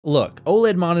Look,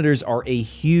 OLED monitors are a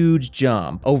huge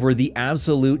jump over the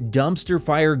absolute dumpster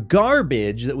fire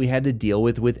garbage that we had to deal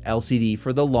with LCD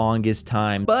for the longest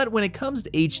time. But when it comes to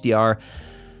HDR,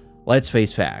 let's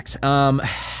face facts.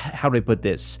 How do I put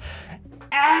this?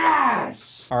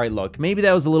 Ass! All right, look, maybe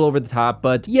that was a little over the top,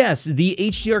 but yes, the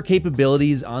HDR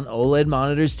capabilities on OLED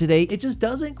monitors today, it just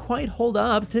doesn't quite hold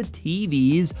up to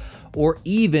TVs or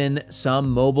even some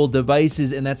mobile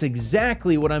devices, and that's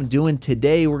exactly what I'm doing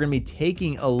today. We're gonna be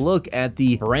taking a look at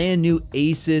the brand new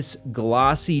ASUS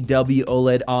glossy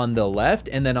WOLED on the left,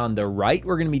 and then on the right,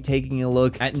 we're gonna be taking a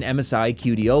look at an MSI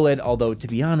QD OLED, although to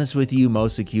be honest with you,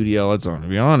 most of QD OLEDs, to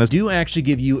be honest, do actually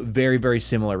give you very, very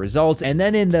similar results. And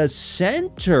then in the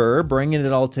center, bringing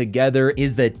it all together,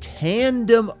 is the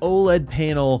Tandem OLED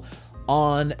panel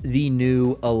on the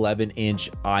new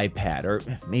 11-inch iPad, or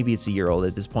maybe it's a year old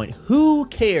at this point. Who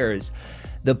cares?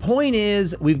 The point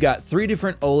is, we've got 3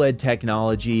 different OLED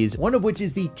technologies, one of which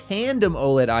is the Tandem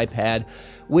OLED iPad,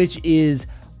 which is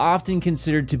often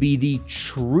considered to be the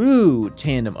true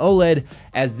Tandem OLED,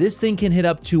 as this thing can hit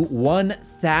up to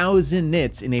 1,000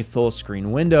 nits in a full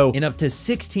screen window and up to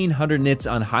 1,600 nits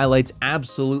on highlights,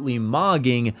 absolutely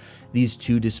mogging these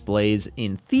two displays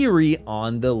in theory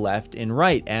on the left and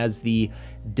right, as the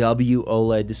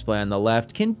WOLED display on the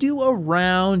left can do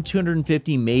around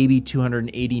 250, maybe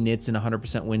 280 nits in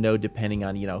 100% window, depending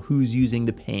on, who's using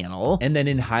the panel. And then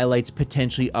in highlights,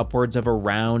 potentially upwards of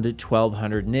around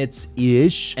 1,200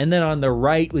 nits-ish. And then on the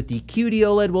right with the QD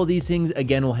OLED, well, these things,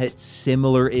 again, will hit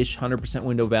similar-ish 100%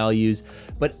 window values,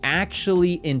 but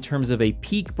actually, in terms of a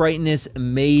peak brightness,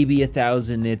 maybe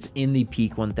 1,000 nits in the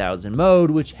peak 1,000 mode,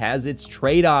 which has its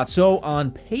trade-off. So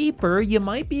on paper, you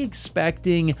might be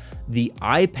expecting the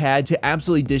iPad to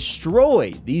absolutely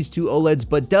destroy these two OLEDs,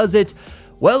 but does it?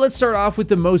 Well, let's start off with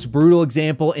the most brutal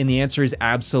example, and the answer is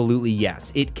absolutely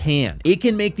yes, it can. It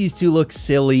can make these two look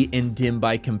silly and dim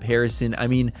by comparison. I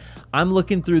mean, I'm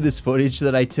looking through this footage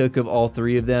that I took of all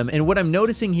 3 of them, and what I'm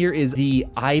noticing here is the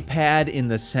iPad in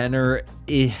the center,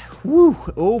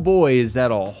 oh boy, is that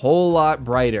a whole lot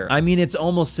brighter. I mean, it's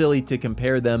almost silly to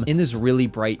compare them in this really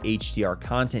bright HDR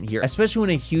content here, especially when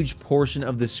a huge portion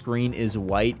of the screen is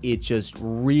white. It just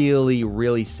really,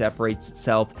 really separates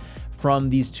itself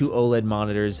from these two OLED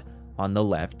monitors on the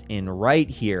left and right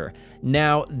here.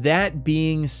 Now, that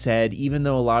being said, even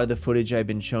though a lot of the footage I've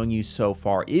been showing you so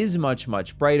far is much,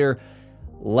 much brighter,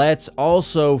 let's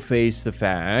also face the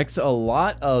facts. A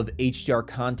lot of HDR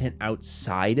content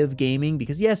outside of gaming,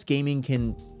 because yes, gaming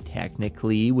can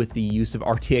technically, with the use of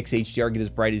RTX HDR, get as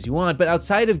bright as you want, but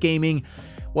outside of gaming,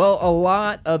 well, a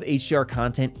lot of HDR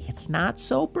content, it's not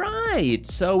so bright.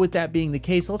 So with that being the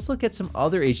case, let's look at some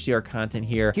other HDR content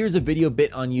here. Here's a video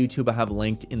bit on YouTube I have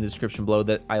linked in the description below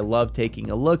that I love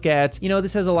taking a look at.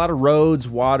 This has a lot of roads,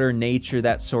 water, nature,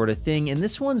 that sort of thing. And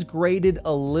this one's graded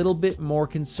a little bit more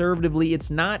conservatively. It's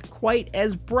not quite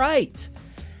as bright.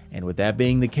 And with that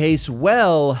being the case,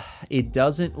 well, it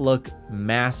doesn't look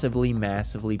massively,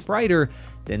 massively brighter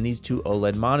than these two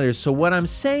OLED monitors. So what I'm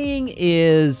saying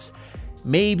is,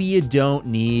 maybe you don't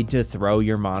need to throw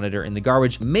your monitor in the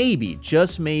garbage. Maybe,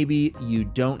 just maybe, you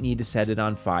don't need to set it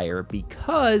on fire,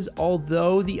 because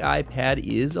although the iPad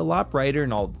is a lot brighter,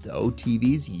 and although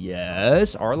TVs,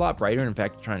 yes, are a lot brighter, and in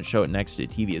fact, I'm trying to show it next to a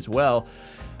TV as well,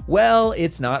 well,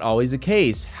 it's not always the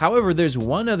case. However, there's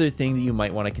one other thing that you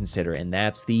might want to consider, and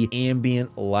that's the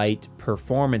ambient light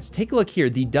performance. Take a look here.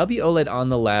 The WOLED on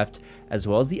the left, as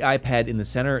well as the iPad in the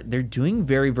center, they're doing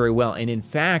very, very well. And in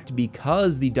fact,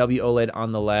 because the WOLED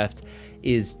on the left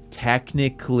is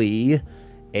technically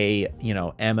a,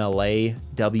 MLA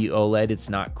WOLED, it's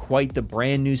not quite the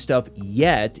brand new stuff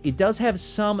yet, it does have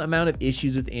some amount of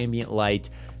issues with ambient light.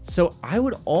 So I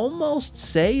would almost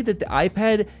say that the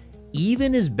iPad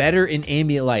even is better in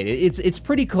ambient light. It's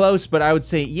pretty close, but I would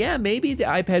say, yeah, maybe the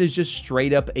iPad is just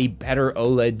straight up a better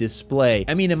OLED display.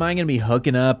 I mean, am I gonna be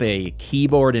hooking up a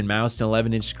keyboard and mouse to an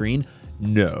 11-inch screen?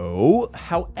 No.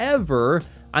 However,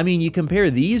 I mean, you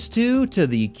compare these two to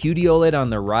the QD OLED on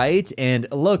the right, and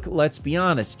look, let's be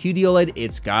honest, QD OLED,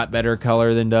 it's got better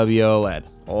color than WOLED.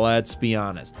 Let's be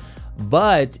honest.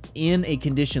 But in a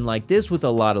condition like this with a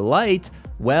lot of light,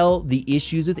 well, the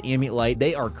issues with ambient light,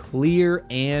 they are clear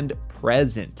and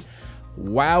present.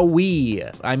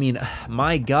 Wowee. I mean,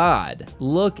 my God,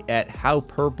 look at how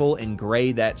purple and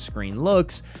gray that screen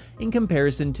looks in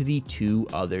comparison to the 2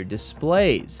 other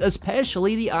displays,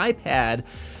 especially the iPad,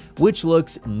 which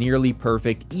looks nearly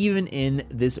perfect even in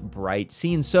this bright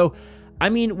scene. So, I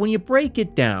mean, when you break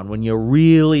it down, when you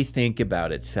really think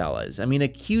about it, fellas, I mean, a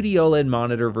QD OLED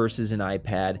monitor versus an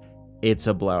iPad, it's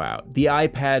a blowout. The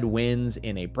iPad wins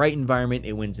in a bright environment,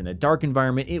 it wins in a dark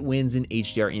environment, it wins in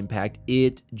HDR impact,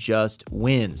 it just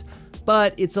wins.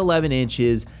 But it's 11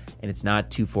 inches and it's not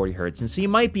 240 hertz. And so you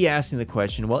might be asking the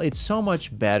question, well, it's so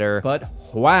much better, but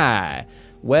why?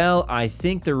 Well, I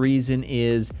think the reason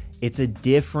is it's a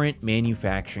different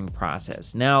manufacturing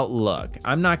process. Now, look,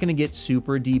 I'm not gonna get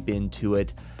super deep into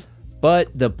it, but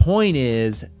the point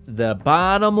is, the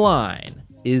bottom line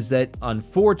is that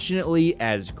unfortunately,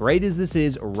 as great as this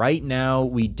is, right now,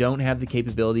 we don't have the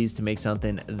capabilities to make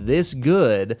something this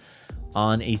good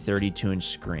on a 32-inch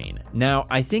screen. Now,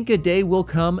 I think a day will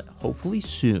come, hopefully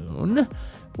soon,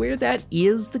 where that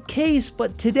is the case,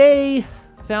 but today,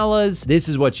 fellas, this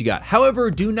is what you got. However,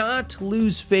 do not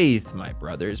lose faith, my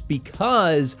brothers,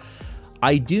 because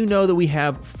I do know that we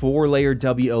have 4-layer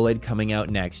WOLED coming out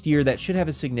next year that should have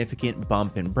a significant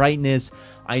bump in brightness.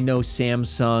 I know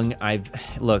Samsung,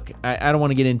 look, I don't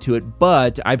want to get into it,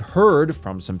 but I've heard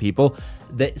from some people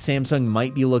that Samsung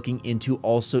might be looking into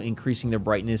also increasing their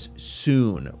brightness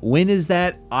soon. When is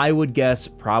that? I would guess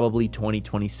probably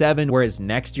 2027, whereas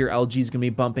next year LG is going to be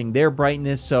bumping their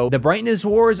brightness. So the brightness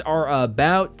wars are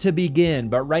about to begin,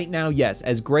 but right now, yes,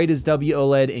 as great as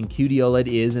WOLED and QD OLED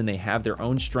is, and they have their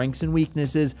own strengths and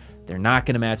weaknesses, they're not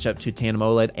going to match up to Tandem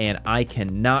OLED, and I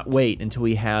cannot wait until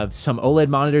we have some OLED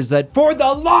monitors that, for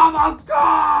the love of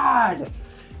God,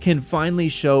 can finally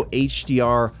show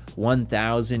HDR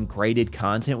 1000 graded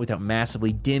content without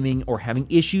massively dimming or having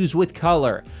issues with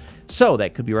color. So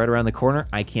that could be right around the corner.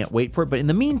 I can't wait for it. But in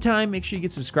the meantime, make sure you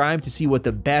get subscribed to see what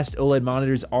the best OLED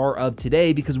monitors are of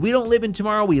today, because we don't live in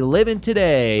tomorrow, we live in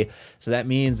today. So that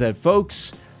means that,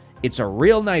 folks, it's a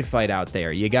real knife fight out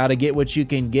there. You got to get what you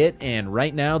can get, and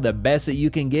right now, the best that you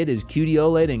can get is QD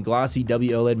OLED and glossy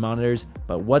WOLED monitors.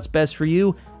 But what's best for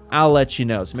you? I'll let you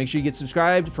know. So make sure you get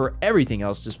subscribed for everything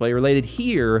else display related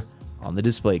here on The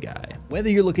Display Guy. Whether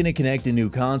you're looking to connect a new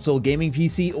console, gaming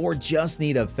PC, or just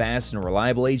need a fast and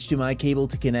reliable HDMI cable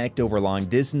to connect over long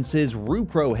distances,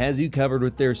 Rupro has you covered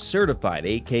with their certified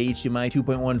 8K HDMI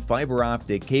 2.1 fiber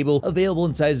optic cable, available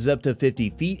in sizes up to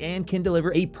 50 feet and can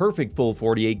deliver a perfect full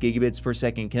 48 gigabits per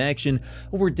second connection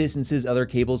over distances other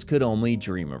cables could only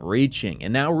dream of reaching.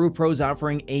 And now Rupro's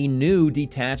offering a new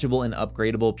detachable and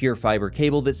upgradable pure fiber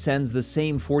cable that sends the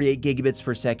same 48 gigabits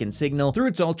per second signal through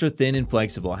its ultra thin and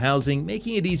flexible housing,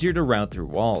 making it easier to route through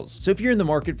walls. So if you're in the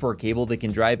market for a cable that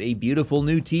can drive a beautiful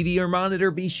new TV or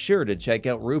monitor, be sure to check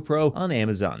out Rupro on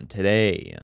Amazon today.